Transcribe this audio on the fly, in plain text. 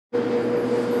Alright,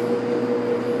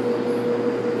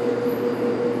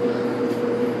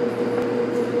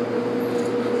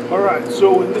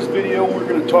 so in this video we're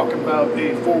going to talk about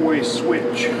a four-way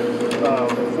switch. A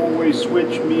four-way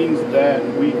switch means that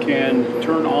we can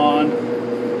turn on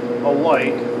a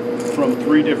light from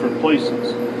three different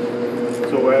places.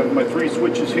 So I have my three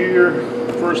switches here.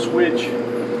 The first switch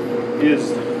is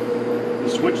the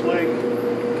switch leg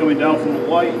coming down from the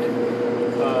light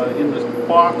in the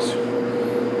box.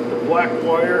 The black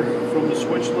wire from the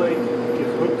switch leg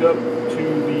gets hooked up to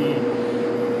the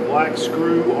black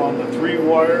screw on the three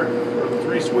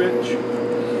switch.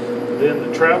 Then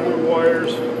the traveler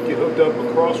wires get hooked up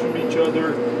across from each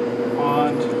other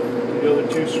on the other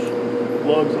two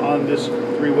lugs on this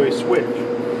three-way switch.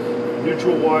 The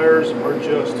neutral wires are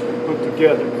just hooked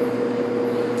together.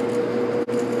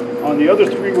 On the other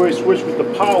three-way switch with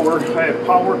the power, I have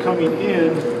power coming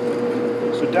in.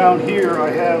 So down here I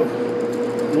have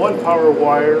one power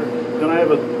wire, then I have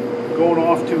going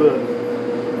off to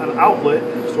an outlet.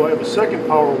 So I have a second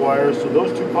power wire, so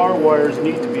those two power wires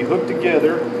need to be hooked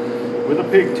together with a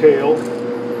pigtail,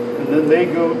 and then they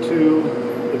go to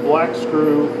the black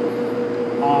screw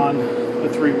on the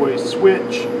three-way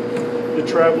switch. The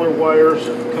traveler wires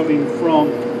coming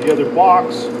from the other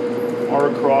box are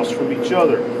across from each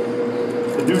other.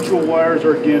 The neutral wires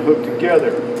are again hooked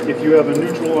together. If you have a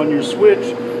neutral on your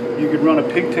switch, you could run a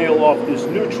pigtail off this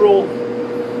neutral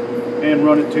and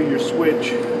run it to your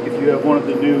switch if you have one of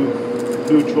the new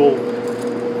neutral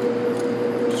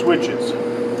switches.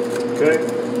 Okay,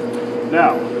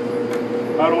 now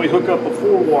how do we hook up a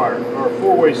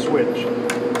four-way switch?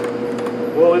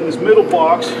 Well, in this middle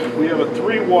box we have a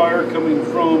three-wire coming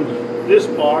from this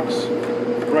box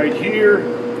right here,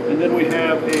 and then we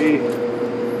have a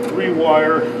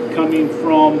three-wire coming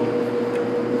from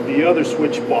the other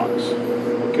switch box.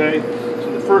 Okay,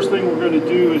 so the first thing we're going to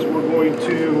do is we're going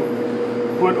to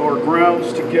put our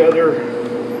grounds together.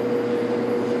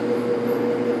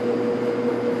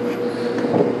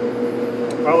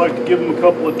 I like to give them a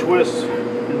couple of twists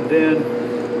and then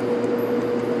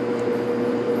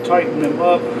tighten them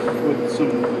up with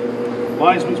some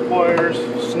linesman's pliers,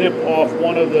 snip off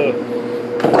one of the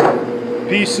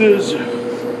pieces,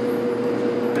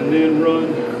 and then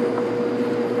run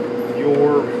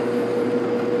your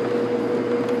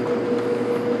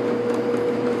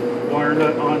wire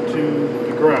nut onto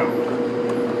the ground.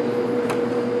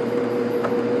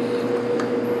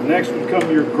 Next would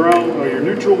come your ground or your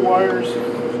neutral wires.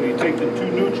 So you take the two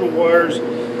neutral wires,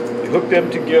 you hook them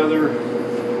together,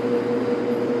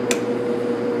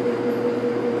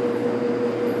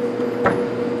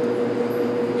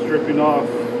 stripping off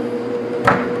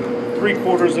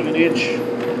 3/4 of an inch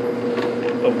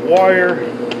of wire.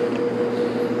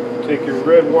 Take your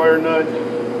red wire nut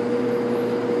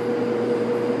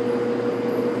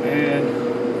and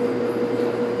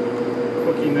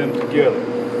hooking them together.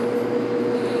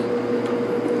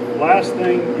 Last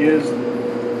thing is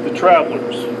the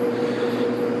travelers.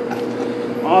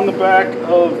 On the back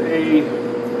of a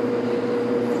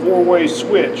four-way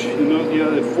switch, you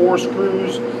have four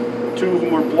screws. Two of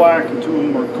them are black and two of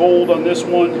them are gold on this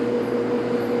one.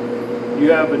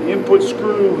 You have an input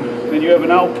screw and you have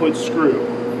an output screw.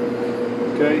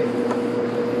 Okay,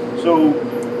 so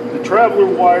the traveler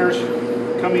wires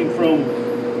coming from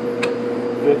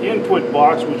the input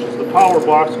box, which is the power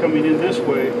box, coming in this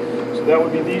way. So that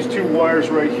would be these two wires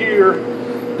right here.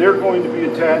 They're going to be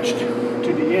attached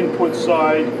to the input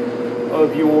side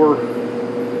of your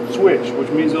switch,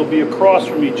 which means they'll be across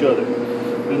from each other.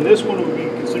 And this one would be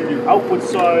considered your output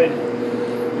side,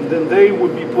 and then they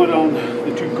would be put on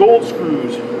the two gold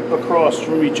screws across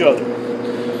from each other.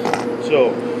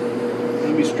 So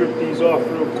let me strip these off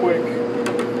real quick.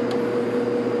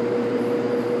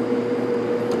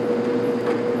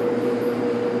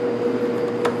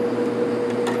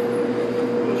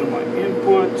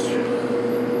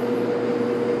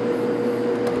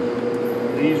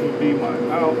 These would be my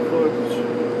outputs.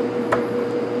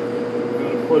 I'm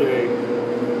going to put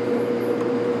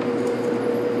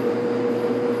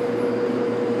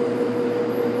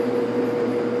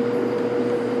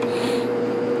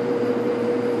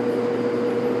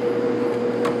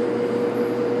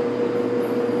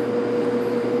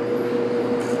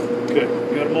okay,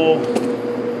 got them all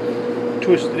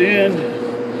twisted in.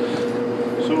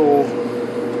 So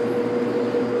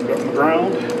got my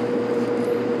ground.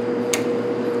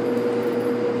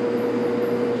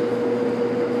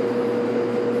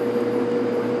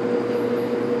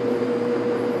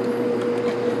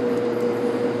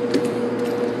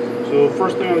 So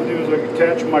first thing I'm going to do is I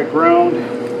attach my ground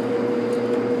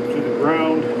to the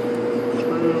ground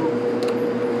screw.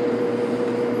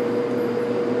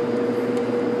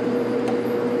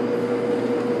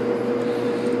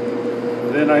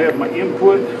 Then I have my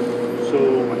input.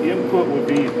 So my input would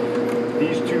be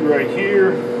these two right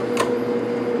here.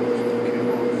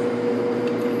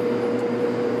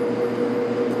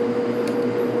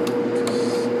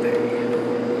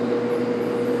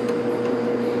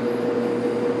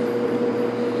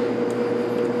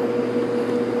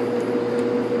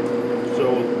 So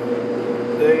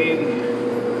they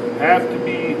have to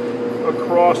be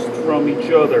across from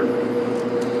each other.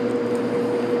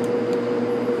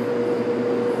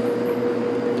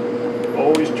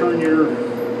 Always turn your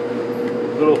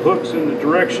little hooks in the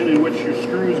direction in which your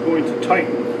screw is going to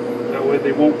tighten. That way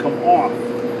they won't come off.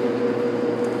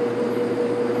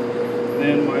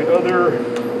 Then my other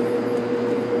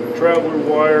traveler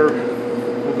wire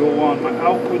will go on my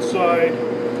output side.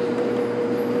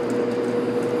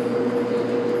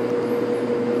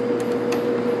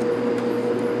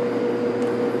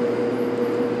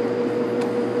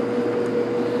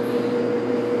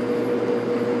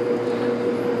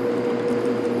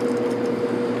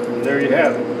 There you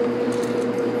have it.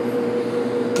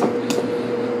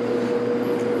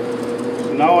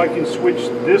 So now I can switch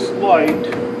this light,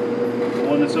 the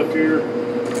one that's up here,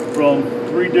 from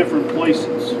 3 different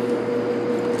places.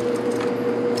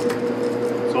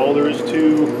 That's all there is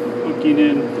to hooking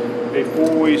in a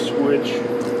 4-way switch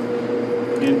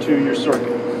into your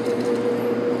circuit.